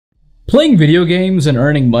Playing video games and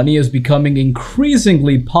earning money is becoming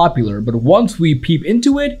increasingly popular, but once we peep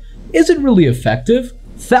into it, is it really effective?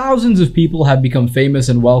 Thousands of people have become famous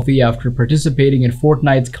and wealthy after participating in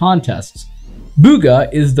Fortnite's contests.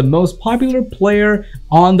 Bugha is the most popular player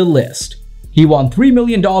on the list. He won $3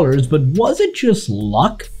 million, but was it just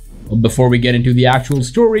luck? Well, before we get into the actual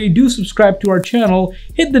story, do subscribe to our channel,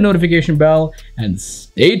 hit the notification bell, and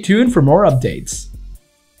stay tuned for more updates.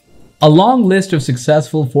 A long list of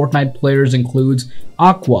successful Fortnite players includes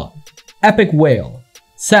Aqua, Epikwhale,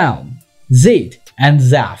 Sound, Zayt, and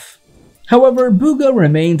Zaf. However, Bugha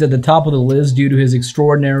remains at the top of the list due to his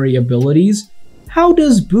extraordinary abilities. How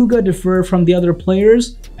does Bugha differ from the other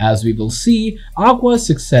players? As we will see, Aqua's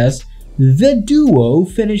success, the duo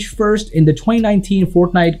finished first in the 2019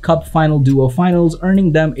 Fortnite Cup Final Duo Finals,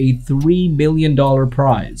 earning them a $3 million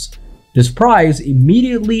prize. This prize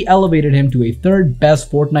immediately elevated him to a third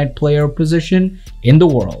best Fortnite player position in the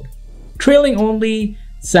world, trailing only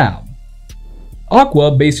Sound.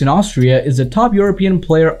 Aqua, based in Austria, is a top European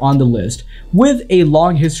player on the list, with a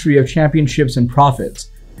long history of championships and profits.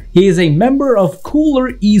 He is a member of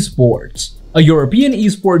COOLER Esports, a European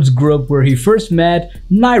esports group where he first met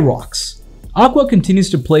Nyhrox. Aqua continues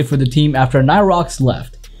to play for the team after Nyhrox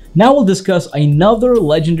left. Now we'll discuss another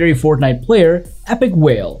legendary Fortnite player,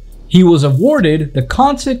 Epikwhale. He was awarded the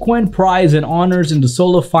Consequent Prize and honors in the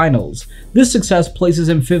solo finals. This success places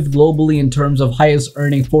him 5th globally in terms of highest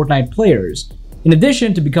earning Fortnite players. In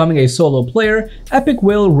addition to becoming a solo player,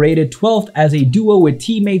 Epikwhale rated 12th as a duo with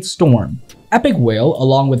teammate Storm. Epikwhale,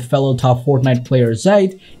 along with fellow top Fortnite player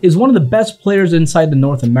Zayt, is one of the best players inside the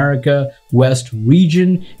North America West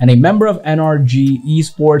region and a member of NRG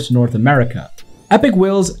Esports North America.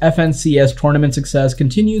 Epikwhale's FNCS tournament success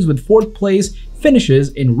continues with 4th place finishes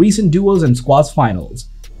in recent duos and squads finals.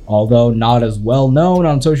 Although not as well known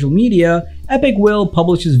on social media, Epikwhale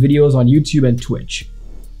publishes videos on YouTube and Twitch.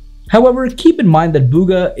 However, keep in mind that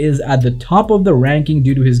Bugha is at the top of the ranking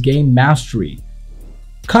due to his game mastery.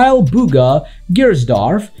 Kyle Bugha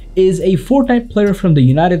Giersdorf is a Fortnite player from the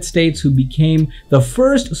United States who became the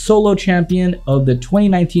first solo champion of the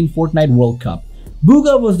 2019 Fortnite World Cup.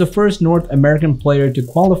 Bugha was the first North American player to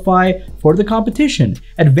qualify for the competition,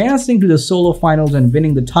 advancing to the solo finals and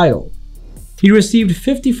winning the title. He received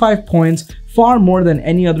 55 points, far more than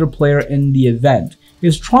any other player in the event.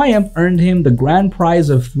 His triumph earned him the grand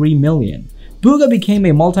prize of $3 million. Bugha became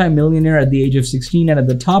a multi-millionaire at the age of 16 and at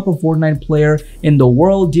the top of Fortnite player in the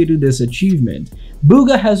world due to this achievement.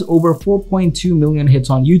 Bugha has over 4.2 million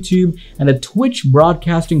hits on YouTube and a Twitch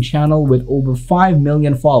broadcasting channel with over 5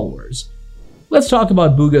 million followers. Let's talk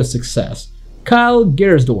about Bugha's success. Kyle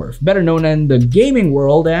Giersdorf, better known in the gaming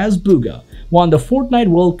world as Bugha, won the Fortnite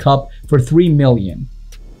World Cup for $3 million.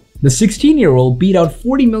 The 16-year-old beat out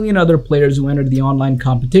 40 million other players who entered the online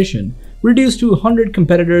competition, reduced to 100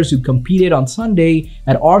 competitors who competed on Sunday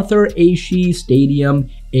at Arthur Ashe Stadium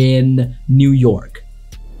in New York.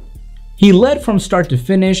 He led from start to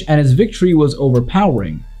finish and his victory was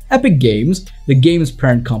overpowering. Epic Games, the game's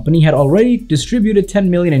parent company, had already distributed $10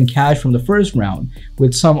 million in cash from the first round,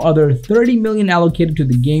 with some other $30 million allocated to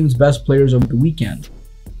the game's best players over the weekend.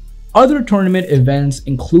 Other tournament events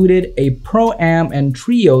included a Pro-Am and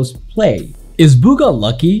Trios play. Is Bugha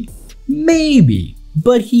lucky? Maybe,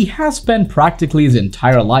 but he has spent practically his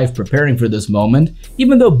entire life preparing for this moment.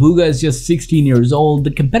 Even though Bugha is just 16 years old,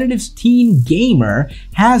 the competitive teen gamer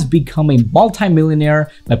has become a multi-millionaire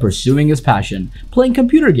by pursuing his passion, playing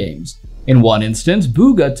computer games. In one instance,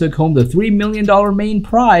 Bugha took home the $3 million main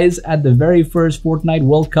prize at the very first Fortnite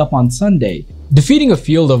World Cup on Sunday, defeating a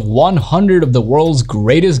field of 100 of the world's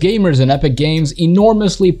greatest gamers in Epic Games'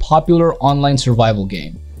 enormously popular online survival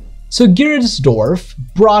game. So Giersdorf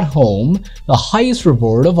brought home the highest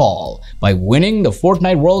reward of all by winning the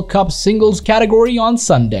Fortnite World Cup singles category on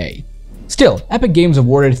Sunday. Still, Epic Games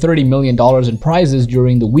awarded $30 million in prizes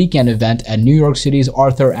during the weekend event at New York City's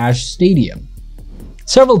Arthur Ashe Stadium.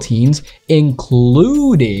 Several teens,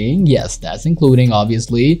 including, yes, that's including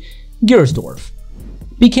obviously, Giersdorf,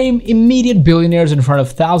 became immediate billionaires in front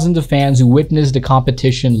of thousands of fans who witnessed the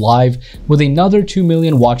competition live, with another 2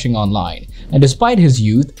 million watching online. And despite his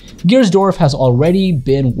youth, Giersdorf has already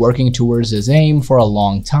been working towards his aim for a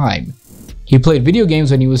long time. He played video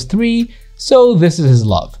games when he was 3, so this is his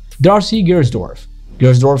love. Darcy Giersdorf,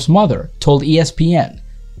 Giersdorf's mother, told ESPN,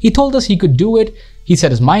 "He told us he could do it, he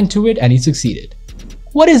set his mind to it, and he succeeded."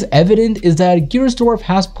 What is evident is that Giersdorf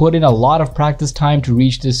has put in a lot of practice time to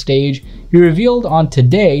reach this stage. He revealed on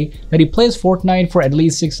Today that he plays Fortnite for at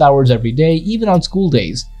least 6 hours every day, even on school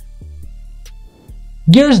days.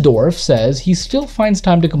 Giersdorf says he still finds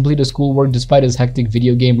time to complete his schoolwork despite his hectic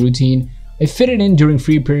video game routine. I fit it in during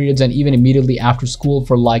free periods and even immediately after school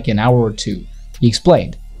for like an hour or two," he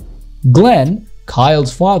explained. Glenn,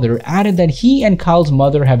 Kyle's father, added that he and Kyle's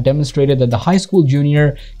mother have demonstrated that the high school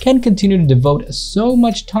junior can continue to devote so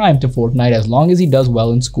much time to Fortnite as long as he does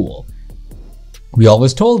well in school. "We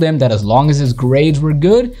always told him that as long as his grades were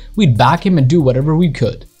good, we'd back him and do whatever we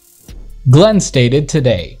could," Glenn stated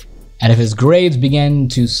today. "And if his grades began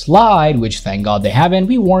to slide, which thank God they haven't,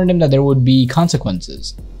 we warned him that there would be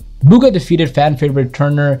consequences." Bugha defeated fan favorite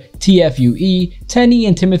Turner, TFUE, Tenny,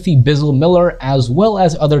 and Timothy Bizzle Miller, as well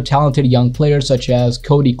as other talented young players such as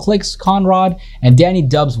Cody Clicks Conrad and Danny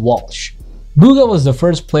Dubs Walsh. Bugha was the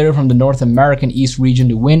first player from the North American East region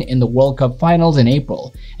to win in the World Cup Finals in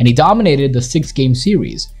April, and he dominated the 6-game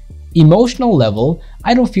series. "Emotional level,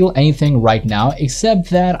 I don't feel anything right now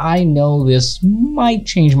except that I know this might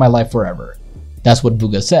change my life forever." That's what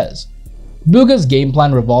Bugha says. Bugha's game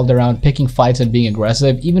plan revolved around picking fights and being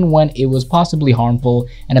aggressive even when it was possibly harmful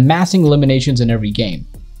and amassing eliminations in every game.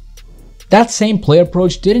 That same play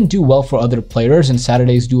approach didn't do well for other players in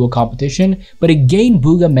Saturday's duo competition, but it gained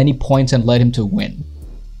Bugha many points and led him to win.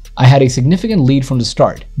 "I had a significant lead from the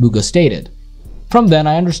start," Bugha stated. "From then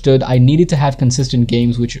I understood I needed to have consistent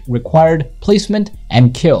games which required placement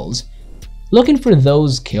and kills. Looking for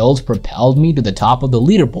those kills propelled me to the top of the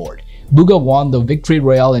leaderboard." Bugha won the Victory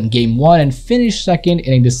Royale in Game 1 and finished second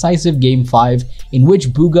in a decisive Game 5 in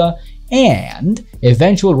which Bugha and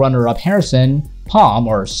eventual runner-up Harrison, Palm,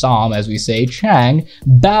 or Som as we say, Chang,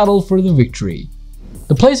 battled for the victory.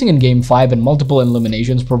 The placing in Game 5 and multiple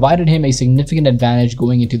eliminations provided him a significant advantage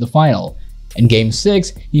going into the final. In Game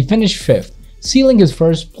 6, he finished 5th, sealing his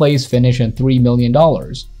first place finish and $3 million.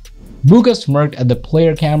 Bugha smirked at the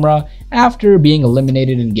player camera after being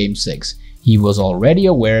eliminated in Game 6. He was already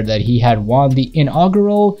aware that he had won the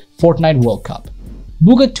inaugural Fortnite World Cup.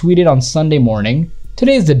 Bugha tweeted on Sunday morning,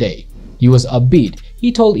 "Today's the day." He was upbeat.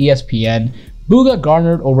 He told ESPN, Bugha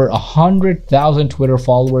garnered over 100,000 Twitter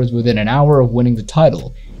followers within an hour of winning the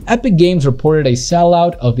title. Epic Games reported a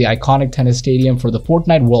sellout of the iconic tennis stadium for the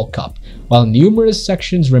Fortnite World Cup, while numerous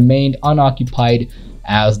sections remained unoccupied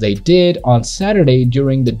as they did on Saturday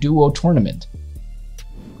during the duo tournament.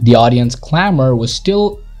 The audience clamor was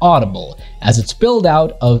still audible as it spilled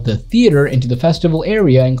out of the theater into the festival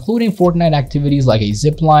area, including Fortnite activities like a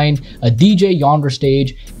zip line, a DJ yonder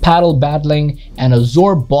stage, paddle battling, and a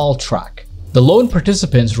Zorb ball track. The lone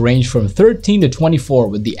participants ranged from 13 to 24,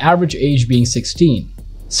 with the average age being 16.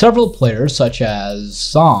 Several players such as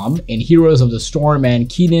Som in Heroes of the Storm and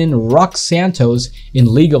Keenan Rock Santos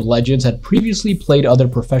in League of Legends had previously played other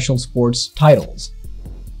professional sports titles.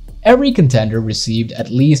 Every contender received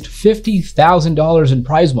at least $50,000 in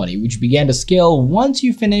prize money, which began to scale once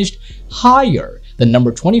you finished higher than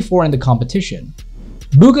number 24 in the competition.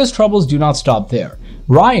 Bugha's troubles do not stop there.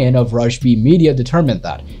 Ryan of Rush B Media determined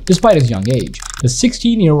that, despite his young age, the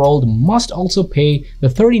 16-year-old must also pay the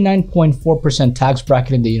 39.4% tax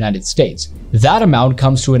bracket in the United States. That amount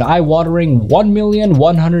comes to an eye-watering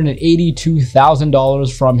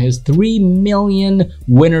 $1,182,000 from his $3 million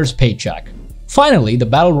winner's paycheck. Finally, the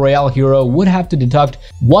Battle Royale hero would have to deduct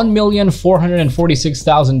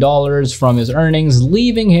 $1,446,000 from his earnings,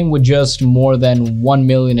 leaving him with just more than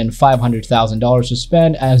 $1,500,000 to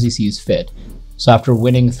spend as he sees fit. So after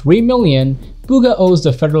winning $3 million, Bugha owes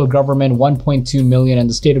the federal government $1.2 million and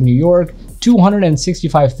the state of New York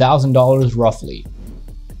 $265,000 roughly.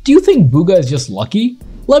 Do you think Bugha is just lucky?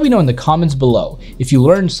 Let me know in the comments below. If you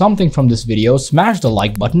learned something from this video, smash the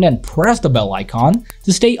like button and press the bell icon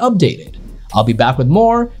to stay updated. I'll be back with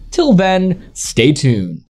more. Till then, stay tuned.